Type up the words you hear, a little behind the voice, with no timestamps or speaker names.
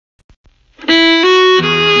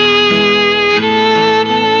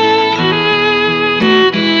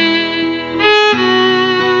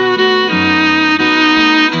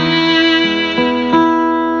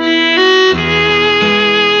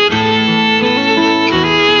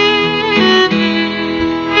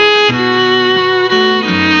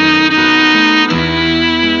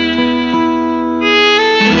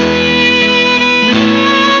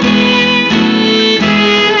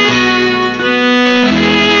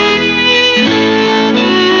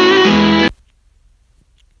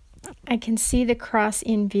can see the cross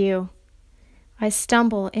in view. I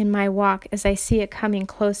stumble in my walk as I see it coming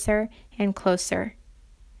closer and closer.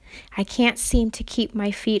 I can't seem to keep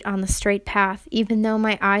my feet on the straight path, even though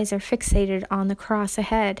my eyes are fixated on the cross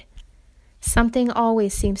ahead. Something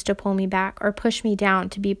always seems to pull me back or push me down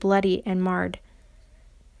to be bloody and marred.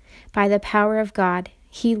 By the power of God,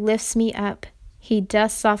 He lifts me up. He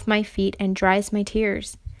dusts off my feet and dries my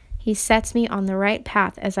tears. He sets me on the right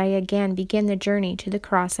path as I again begin the journey to the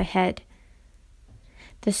cross ahead.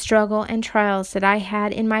 The struggle and trials that I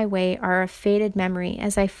had in my way are a faded memory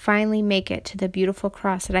as I finally make it to the beautiful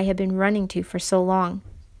cross that I have been running to for so long.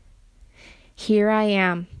 Here I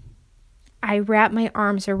am. I wrap my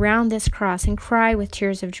arms around this cross and cry with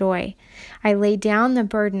tears of joy. I lay down the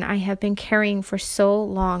burden I have been carrying for so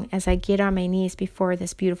long as I get on my knees before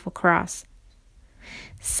this beautiful cross.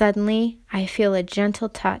 Suddenly, I feel a gentle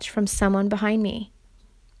touch from someone behind me.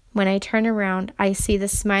 When I turn around, I see the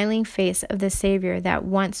smiling face of the Savior that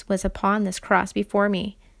once was upon this cross before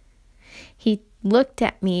me. He looked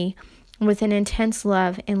at me with an intense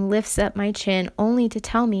love and lifts up my chin only to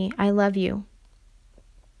tell me, "I love you."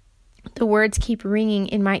 The words keep ringing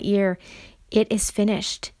in my ear. It is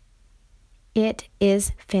finished. It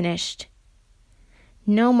is finished.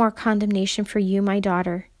 No more condemnation for you, my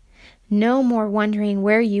daughter. No more wondering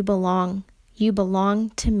where you belong. You belong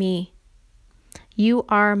to me. You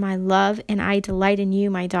are my love, and I delight in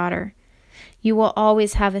you, my daughter. You will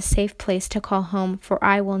always have a safe place to call home, for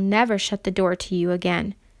I will never shut the door to you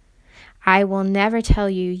again. I will never tell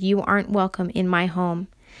you you aren't welcome in my home.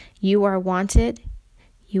 You are wanted,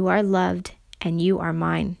 you are loved, and you are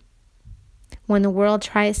mine. When the world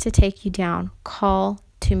tries to take you down, call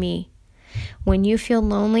to me. When you feel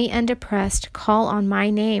lonely and depressed, call on my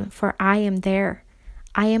name, for I am there.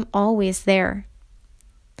 I am always there.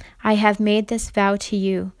 I have made this vow to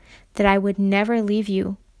you, that I would never leave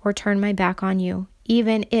you or turn my back on you,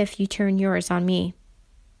 even if you turn yours on me.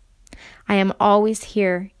 I am always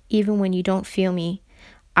here, even when you don't feel me.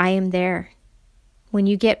 I am there. When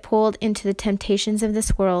you get pulled into the temptations of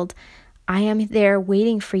this world, I am there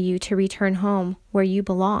waiting for you to return home where you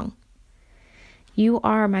belong. You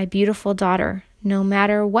are my beautiful daughter. No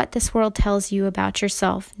matter what this world tells you about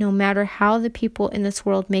yourself, no matter how the people in this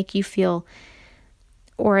world make you feel,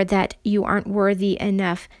 or that you aren't worthy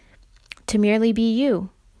enough to merely be you,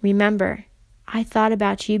 remember, I thought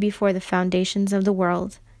about you before the foundations of the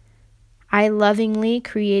world. I lovingly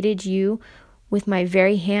created you with my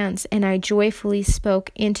very hands, and I joyfully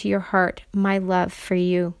spoke into your heart my love for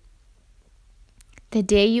you. The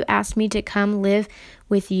day you asked me to come live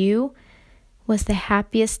with you was the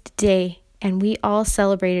happiest day, and we all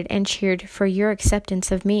celebrated and cheered for your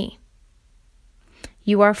acceptance of me.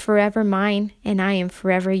 You are forever mine, and I am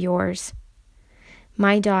forever yours.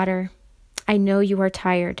 My daughter, I know you are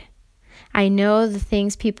tired. I know the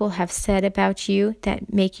things people have said about you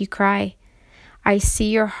that make you cry. I see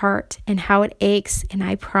your heart and how it aches, and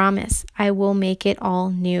I promise I will make it all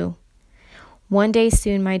new. One day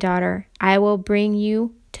soon, my daughter, I will bring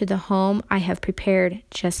you to the home I have prepared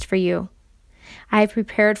just for you. I have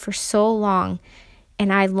prepared for so long,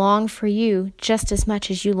 and I long for you just as much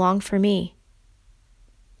as you long for me.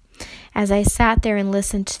 As I sat there and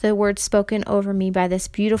listened to the words spoken over me by this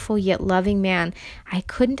beautiful yet loving man, I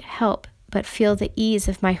couldn't help but feel the ease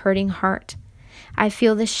of my hurting heart. I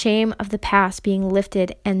feel the shame of the past being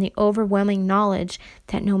lifted and the overwhelming knowledge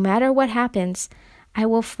that no matter what happens, I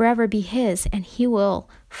will forever be his, and he will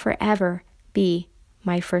forever be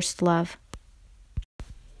my first love.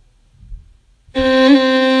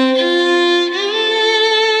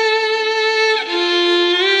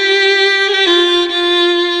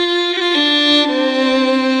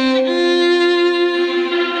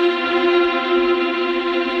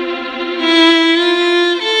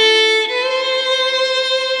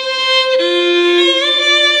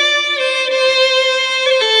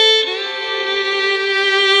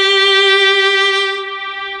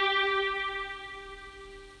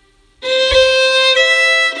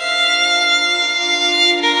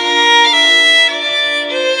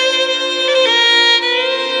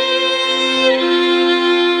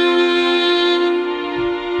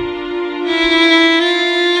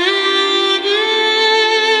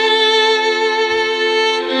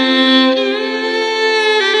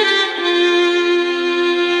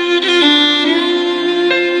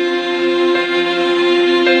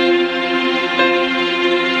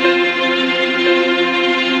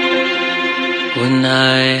 When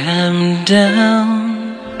I am down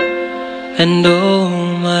and oh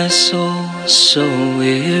my soul so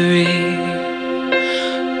weary,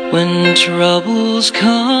 when troubles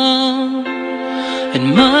come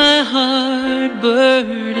and my heart heart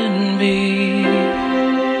burden be,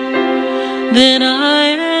 then I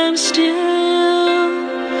am still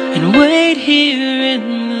and wait here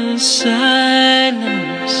in the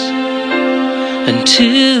silence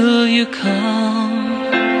until you come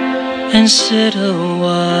and sit a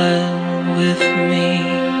while with me.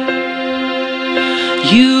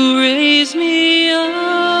 You raise me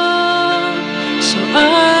up so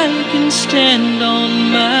I can stand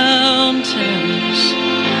on mountains.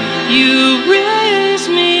 You raise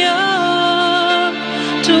me up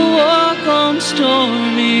to walk on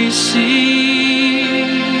stormy seas.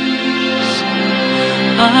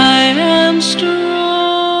 I am strong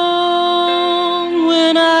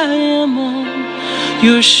when I am on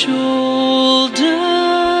your shoulders.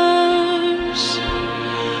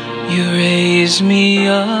 You raise me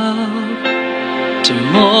up to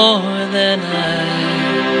more than I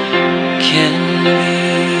can be.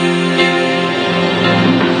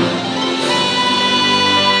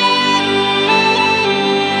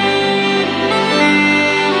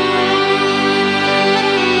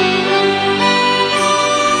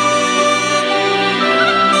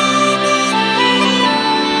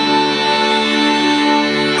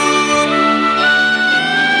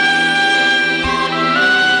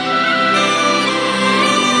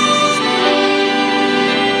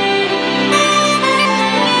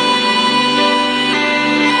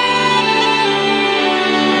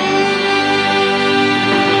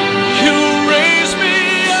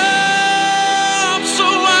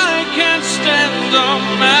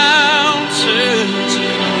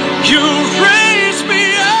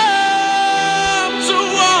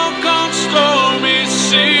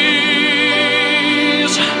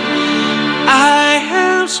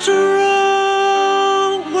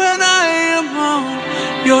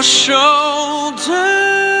 Your shoulders,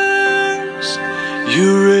 you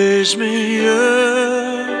raise me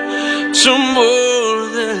up to more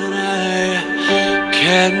than I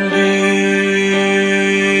can be.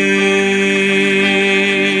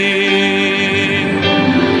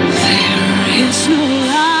 There is no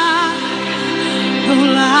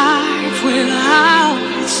life without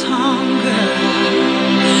its hunger.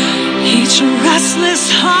 Each restless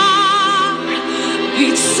heart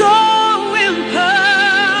beats so imperfectly.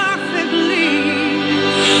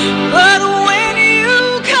 But when you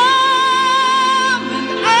come and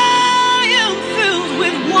I am filled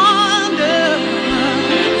with wonder,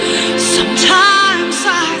 sometimes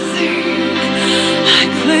I think I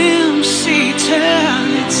glimpse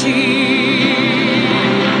eternity.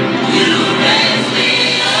 You raise me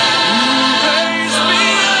up,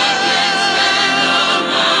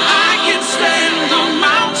 I can stand on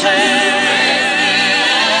mountains,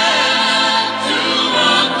 to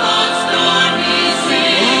walk on stormy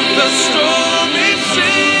seas. The stormy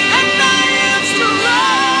sea, and I am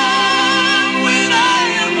strong when I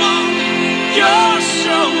am on your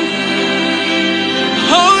shoulder.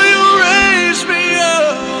 Oh, you raise me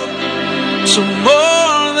up to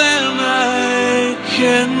more than I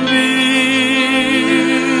can be.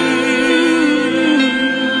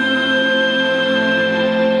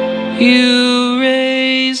 You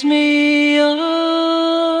raise me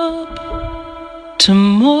up to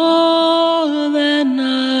more than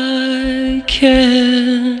I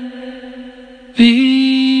can be.